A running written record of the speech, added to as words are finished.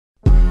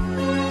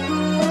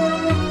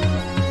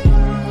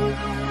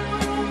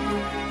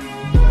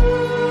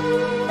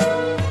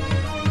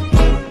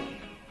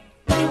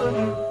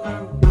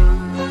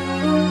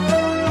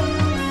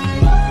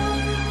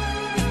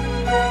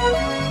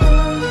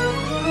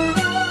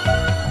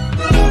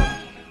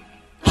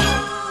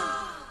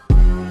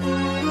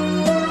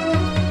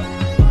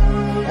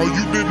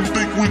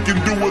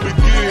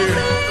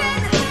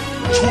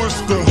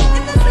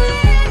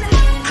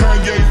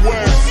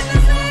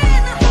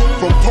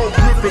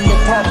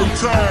dropping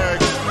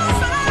tags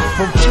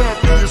from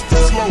champions to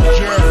slow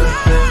jam.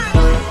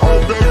 Oh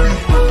baby,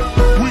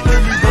 we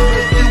can even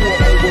make you an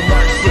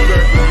overnight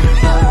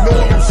celebrity. Know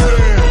what I'm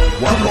saying?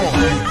 Come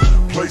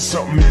on, play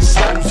something these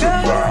hoes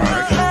are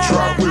like.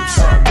 Try whips,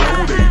 I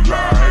know they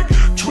like.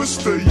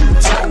 Twista, you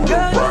told her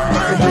right.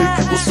 I can make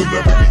you a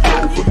celebrity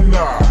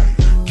overnight.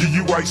 Give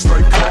you ice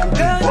like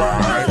Kobe,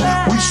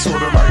 right? We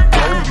sorta like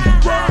Goldie,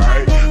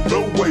 right? The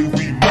way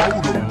we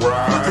motor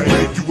ride. I can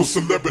make you a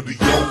celebrity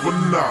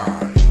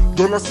overnight.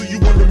 Girl, I see you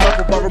in the map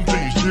about them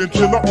jeans.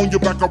 Chinchilla on your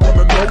back, I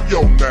wanna know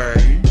your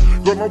name.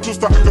 Girl, I'm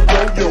just I can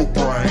blow your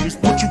brains.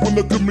 Put you in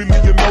the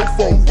chameleon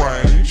no-fo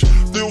range.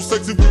 Still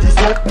sexy when you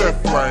smoke that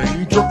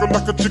flame. Jerking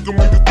like a chicken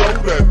when you throw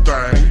that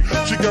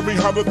thing. She got me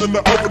hotter than the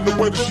oven, the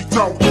way that she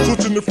talk.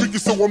 Switching the freaky,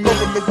 so I'm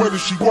loving the way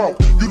that she walk.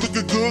 You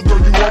looking good, girl,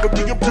 you ought to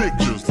be in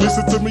pictures.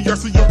 Listen to me, I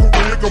see your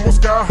career going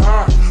sky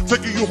high.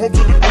 Taking you home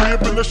to the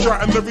crib in the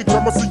shot. And every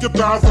time I see your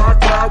thighs, I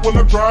cry when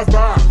I drive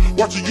by.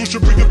 Watching you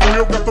should be a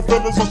thrill. Got the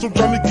fellas on some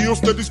Johnny Gill,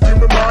 steady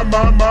screaming, my.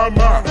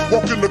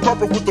 Walking the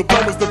carpet with the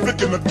diamonds, the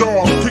thick in the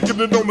dog. Kicking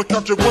it on the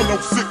couch at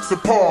 106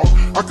 and Park.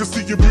 I can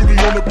see your beauty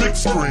on the big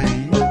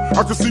screen.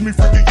 I can see me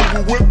freaking you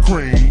with whipped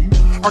cream.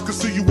 I can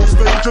see you on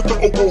stage at the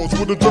awards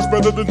with a dress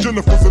better than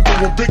Jennifer's and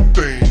doing big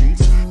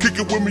things. Kick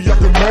it with me, I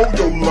can mold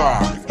your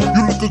life.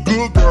 You look a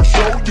good girl,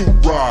 show you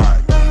right.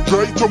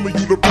 Dre told me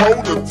you the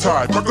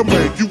prototype. I can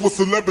make you a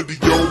celebrity,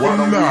 yo, why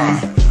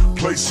not?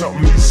 Play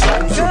something these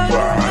hoes are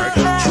like.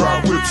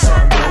 Try whips,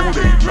 I know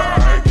they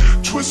like.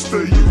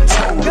 Twista, you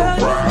told her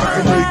right. I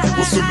can make you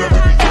a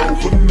celebrity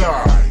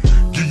overnight.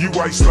 Give you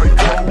ice like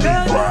Kobe,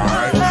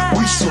 right?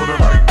 We sorta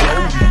like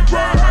Goldie,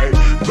 right?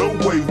 The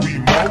way we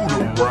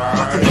motor ride.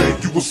 I can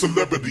make you a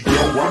celebrity,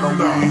 yo, why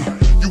not?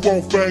 You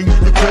want fame, you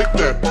can take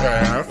that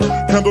path.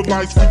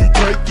 Candlelights when you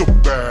take a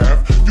bath.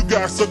 You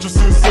got such a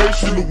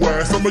sensational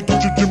ass. I'ma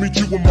get you Jimmy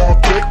Choo and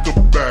Mark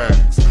Jacob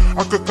bags.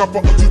 I could cop her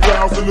a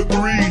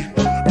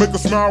 2003. Make her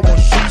smile when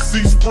she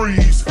sees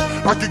freeze.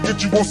 I could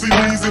get you on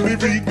CDs and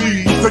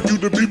DVDs. Take you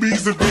to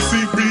BBs and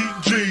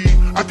BCBG.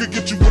 I could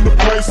get you in the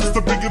places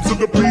to be into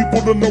the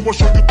people to know what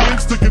show you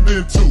things to get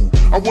into.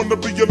 I wanna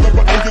be your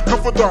lover and your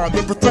confidant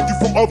and protect you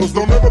from others.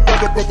 Don't ever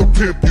let a brother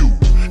pimp you.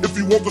 If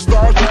you want the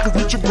stars, you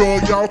can reach your girl,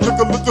 y'all. Take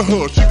a look at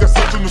her, she got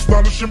such an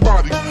astonishing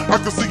body. I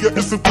can see her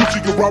in some Gucci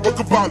and Robert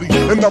Cavalli.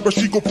 And I bet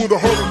she gon' put a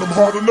hurt on them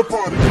hard in the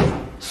party.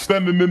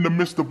 Standing in the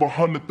midst of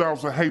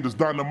 100,000 haters,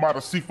 dynamite, a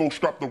C4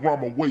 strapped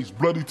around my waist.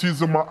 Bloody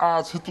tears in my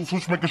eyes, hit the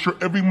switch, making sure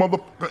every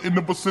motherfucker in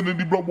the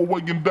vicinity blow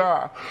away and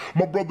die.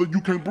 My brother,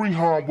 you can't bring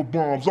harm with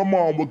bombs, I'm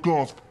armed with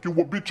guns. Fuck your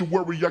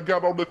obituary, I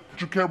got all that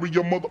you carry,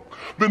 your mother.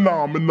 Been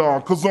on and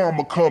on, cause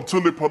I'ma come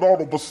till they put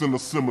all of us in the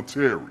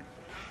cemetery.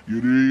 You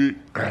dig?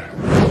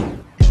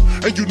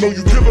 And you know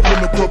you kill him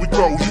in the public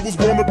clothes. You was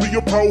born to be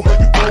a pro, how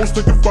you pose,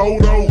 taking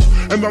photos.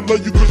 And I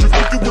love you cause you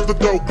freaky with the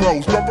dope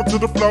clothes. Drop it to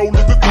the flow,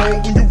 lick the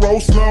cold when you roll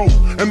slow.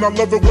 And I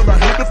love it when I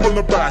hit it from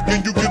the back.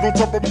 And you get on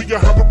top of me, I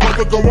have a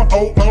brother going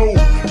oh.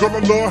 Girl, I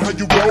love how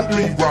you roll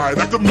me right.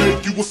 I can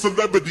make you a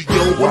celebrity,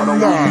 yo, why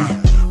not?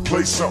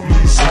 Play something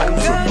these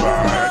hoes are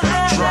like.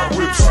 Try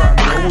whips, I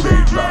know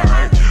they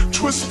like.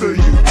 Twista,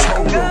 you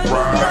told her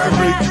right. I can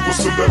make you a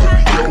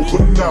celebrity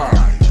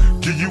overnight.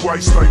 Give you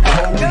ice like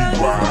Kobe,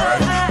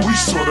 right? We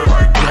sorta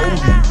like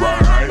Goldie,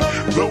 right?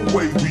 The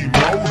way we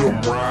motor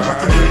ride. I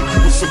can make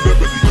you a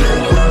celebrity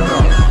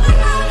overnight.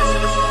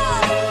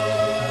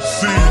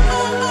 See,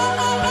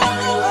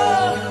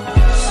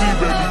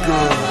 baby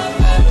girl.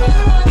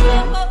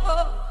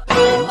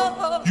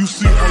 You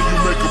see how you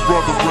make a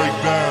brother break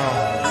down.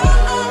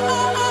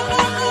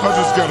 I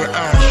just gotta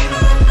ask you,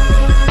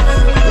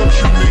 what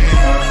you need?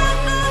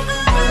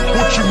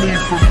 What you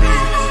need from me?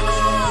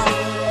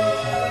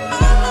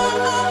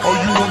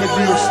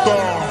 Be a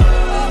star.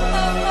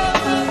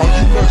 Are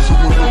you messing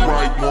with the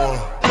right one?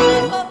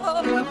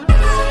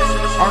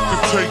 I can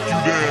take you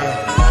there.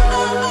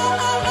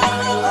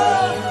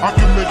 I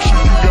can make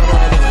sure you got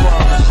all the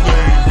finest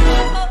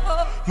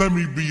things. Let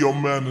me be your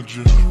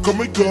manager. Come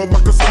here, girl, I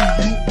can see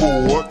you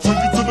bored.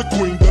 Take you to the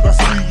queen that I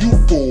see you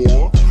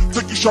for.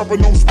 Take you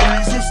shopping on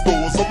sprees and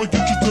stores. I'ma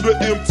get you to the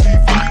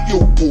MTV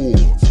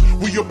awards.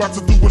 We about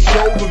to do a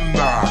show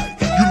tonight.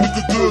 You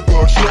lookin' good,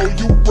 girl, show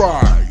you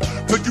right.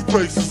 Take you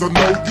places I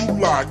know you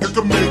like. I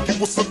can make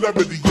you a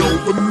celebrity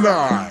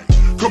overnight.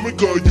 Come and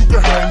girl, you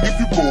can hang if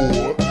you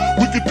bored.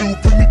 We can do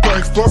plenty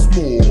things plus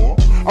more.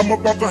 I'm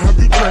about to have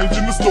you change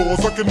in the stores.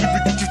 I can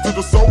even get you to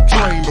the Soul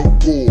Train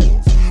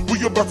awards.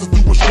 We about to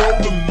do a show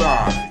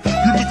tonight.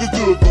 You lookin'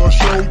 good, girl,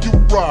 show you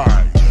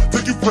right.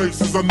 Take you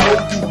places I know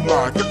you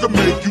like. I can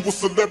make you a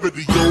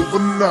celebrity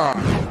overnight.